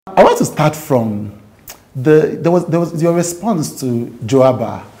I want to start from there was your response to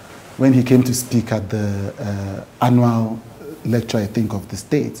Joaba when he came to speak at the annual lecture, I think, of the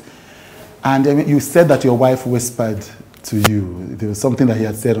state. And I mean, you said that your wife whispered to you. There was something that he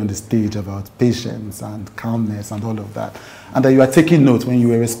had said on the stage about patience and calmness and all of that. And that you are taking note when you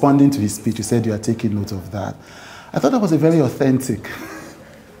were responding to his speech. You said you are taking note of that. I thought that was a very authentic,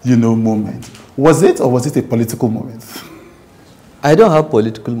 moment. Was it, or was it a political moment? I don't have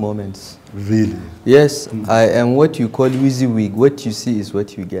political moments. Really? Yes, I am what you call WYSIWYG. What you see is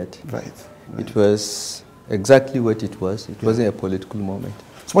what you get. Right. It was exactly what it was. It wasn't a political moment.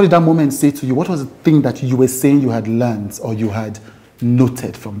 So what did that moment say to you? What was the thing that you were saying you had learned or you had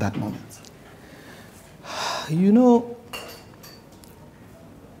noted from that moment?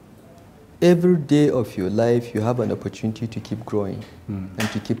 Every day of your life, you have an opportunity to keep growing and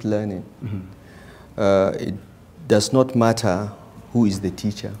to keep learning. It does not matter who is the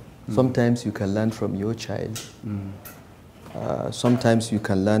teacher. Sometimes you can learn from your child. Sometimes you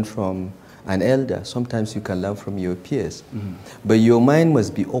can learn from an elder. Sometimes you can learn from your peers. But your mind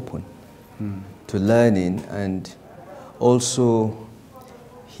must be open to learning and also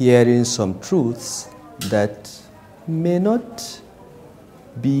hearing some truths that may not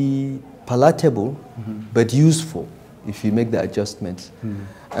be palatable, but useful if you make the adjustments.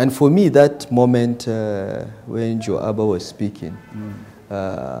 And for me, that moment when Joaba was speaking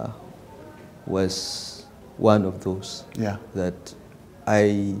was one of those that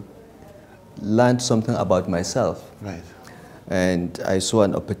I learned something about myself. Right. And I saw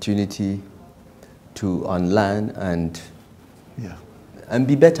an opportunity to unlearn and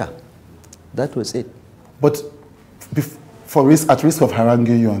be better. That was it. But at risk of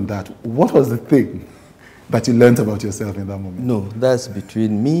haranguing you on that, what was the thing that you learned about yourself in that moment? No, that's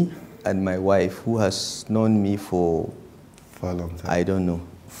between me and my wife, who has known me for a long time. I don't know,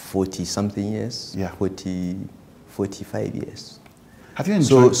 40-something years, 45 years. Have you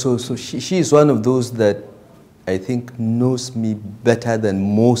enjoyed? So she is one of those that I think knows me better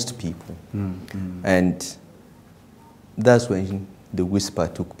than most people. And that's when the whisper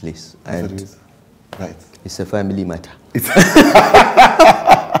took place. And right. It's a family matter.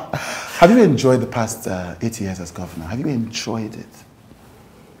 Have you enjoyed the past 8 years as governor? Have you enjoyed it?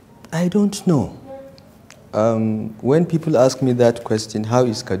 I don't know. When people ask me that question, how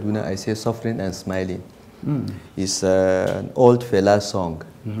is Kaduna? I say suffering and smiling. It's an old fella song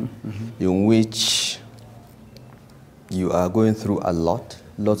in which you are going through a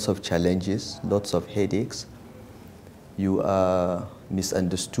lots of challenges, lots of headaches. You are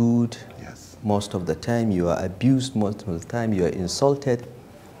misunderstood most of the time. You are abused most of the time. You are insulted.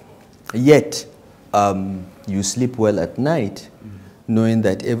 Yet, you sleep well at night, knowing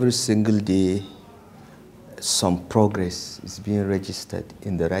that every single day some progress is being registered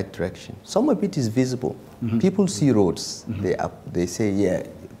in the right direction. Some of it is visible. People see roads. They say,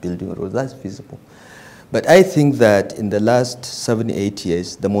 building roads, that's visible. But I think that in the last 7-8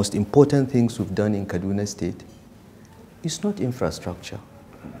 years, the most important things we've done in Kaduna State is not infrastructure.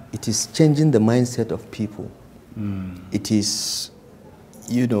 It is changing the mindset of people. It is,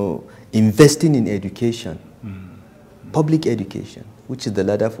 investing in education, public education, which is the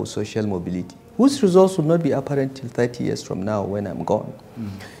ladder for social mobility, whose results will not be apparent till 30 years from now when I'm gone.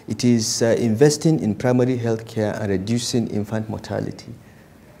 It is investing in primary health care and reducing infant mortality,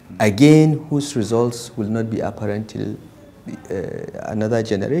 again, whose results will not be apparent till another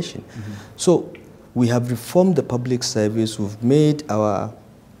generation. So we have reformed the public service. We've made our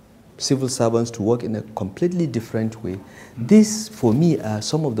civil servants to work in a completely different way. These, for me, are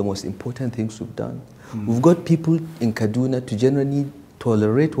some of the most important things we've done. We've got people in Kaduna to generally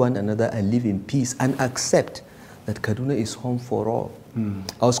tolerate one another and live in peace and accept that Kaduna is home for all.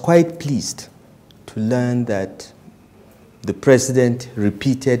 I was quite pleased to learn that the president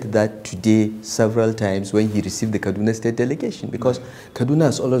repeated that today several times when he received the Kaduna State delegation, because Kaduna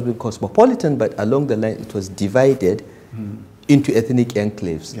has always been cosmopolitan, but along the line it was divided into ethnic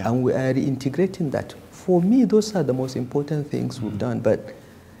enclaves, and we are reintegrating that. For me, those are the most important things we've done, but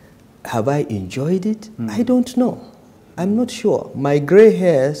have I enjoyed it? I don't know. I'm not sure. My gray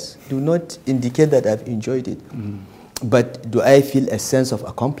hairs do not indicate that I've enjoyed it. But do I feel a sense of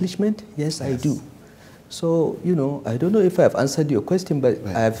accomplishment? Yes, I do. So, I don't know if I've answered your question, but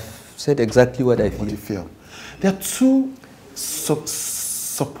I've said exactly what I feel. What you feel. There are two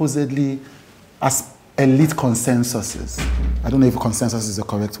supposedly elite consensuses. I don't know if consensus is the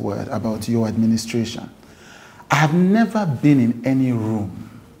correct word about your administration. I have never been in any room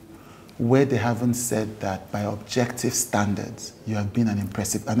where they haven't said that by objective standards, you have been an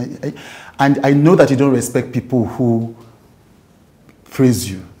impressive. And I know that you don't respect people who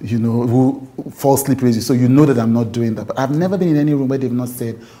praise you, you know, who falsely praise you. So you know that I'm not doing that. But I've never been in any room where they've not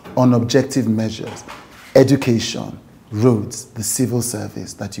said on objective measures, education, roads, the civil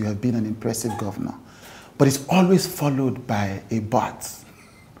service, that you have been an impressive governor. But it's always followed by a but.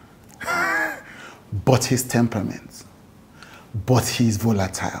 But his temperament. But he's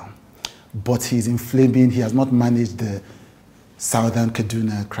volatile. But he's inflaming. He has not managed the Southern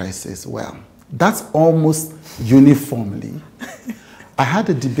Kaduna crisis well. That's almost uniformly. I had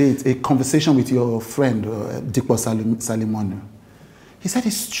a debate, a conversation with your friend, Dikpo Salimonu. He said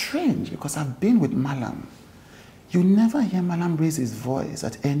it's strange because I've been with Malam. You never hear Malam raise his voice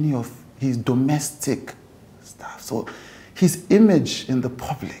at any of his domestic stuff. So his image in the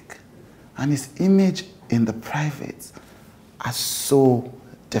public and his image in the private are so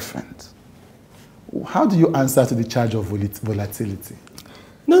different. How do you answer to the charge of volatility?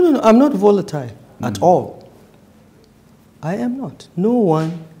 No, I'm not volatile at all. I am not. No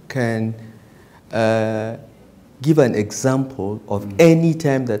one can give an example of any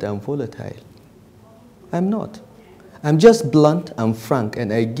time that I'm volatile. I'm not. I'm just blunt and frank,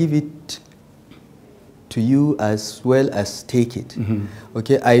 and I give it to you as well as take it.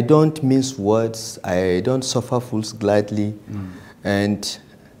 Okay, I don't mince words. I don't suffer fools gladly, and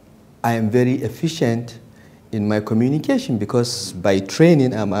I am very efficient in my communication because by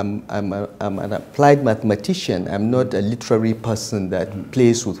training I'm an applied mathematician. I'm not a literary person that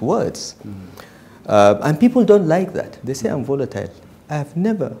plays with words. And people don't like that. They say I'm volatile. I have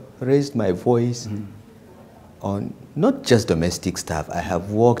never raised my voice on not just domestic stuff. I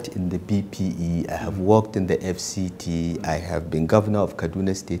have worked in the BPE, I have worked in the FCT, I have been governor of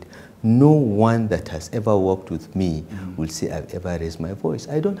Kaduna State. No one that has ever worked with me will say I've ever raised my voice.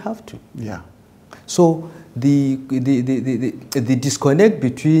 I don't have to. Yeah. So the disconnect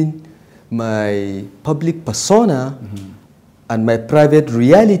between my public persona and my private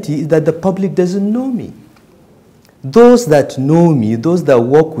reality is that the public doesn't know me. Those that know me, those that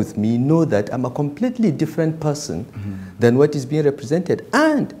work with me, know that I'm a completely different person than what is being represented.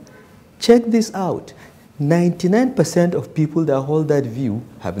 And check this out. 99% of people that hold that view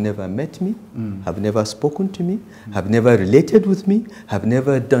have never met me, have never spoken to me, have never related with me, have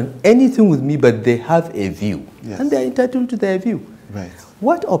never done anything with me, but they have a view. Yes. And they're entitled to their view. Right.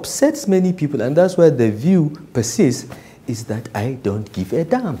 What upsets many people, and that's why the view persists, is that I don't give a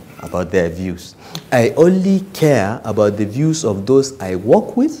damn about their views. I only care about the views of those I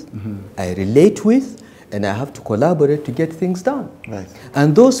work with, I relate with, and I have to collaborate to get things done. Right.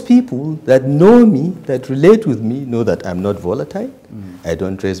 And those people that know me, that relate with me, know that I'm not volatile, I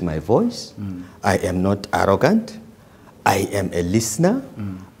don't raise my voice, I am not arrogant, I am a listener,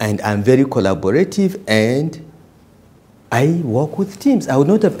 and I'm very collaborative, and I work with teams. I would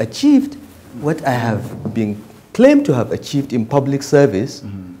not have achieved what I have been claimed to have achieved in public service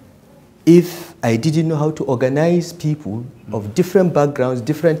if I didn't know how to organize people of different backgrounds,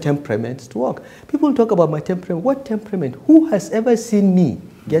 different temperaments to work. People talk about my temperament. What temperament? Who has ever seen me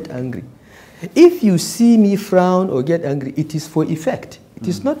get angry? If you see me frown or get angry, it is for effect. It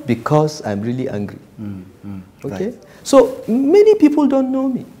is not because I'm really angry. Okay? Right. So many people don't know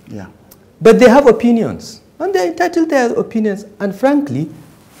me. Yeah. But they have opinions. And they're entitled to their opinions. And frankly,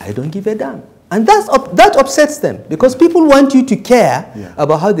 I don't give a damn. And that upsets them because people want you to care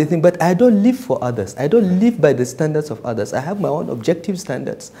about how they think, but I don't live for others. I don't live by the standards of others. I have my own objective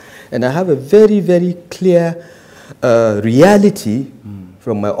standards. And I have a very, very clear reality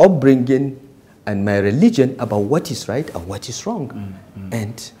from my upbringing and my religion about what is right and what is wrong.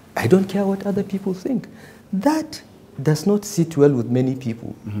 And I don't care what other people think. That does not sit well with many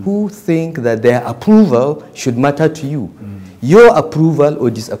people who think that their approval should matter to you. Your approval or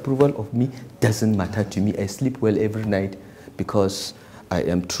disapproval of me doesn't matter to me. I sleep well every night because I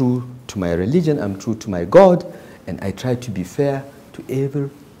am true to my religion, I'm true to my God, and I try to be fair to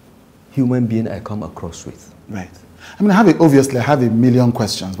every human being I come across with. Right. I mean, obviously I have a million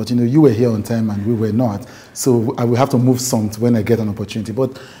questions, but you were here on time and we were not, so I will have to move some when I get an opportunity.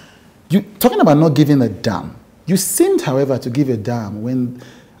 But you talking about not giving a damn, you seemed, however, to give a damn when,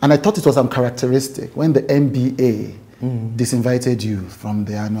 and I thought it was uncharacteristic, when the NBA disinvited you from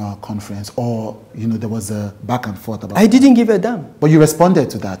the annual conference, or there was a back and forth about I didn't give a damn. But you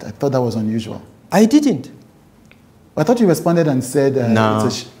responded to that. I thought that was unusual. I didn't. I thought you responded and said no,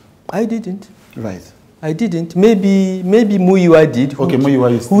 I didn't. Right. I didn't. Maybe Muyiwa did. Okay,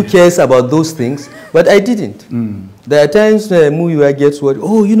 Muyiwa is who cares about those things? But I didn't. There are times where Muyiwa gets worried.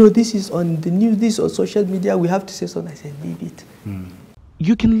 Oh, this is on the news, this is on social media. We have to say something. I said, leave it.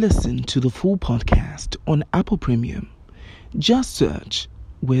 You can listen to the full podcast on Apple Premium. Just search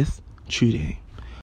with Trude.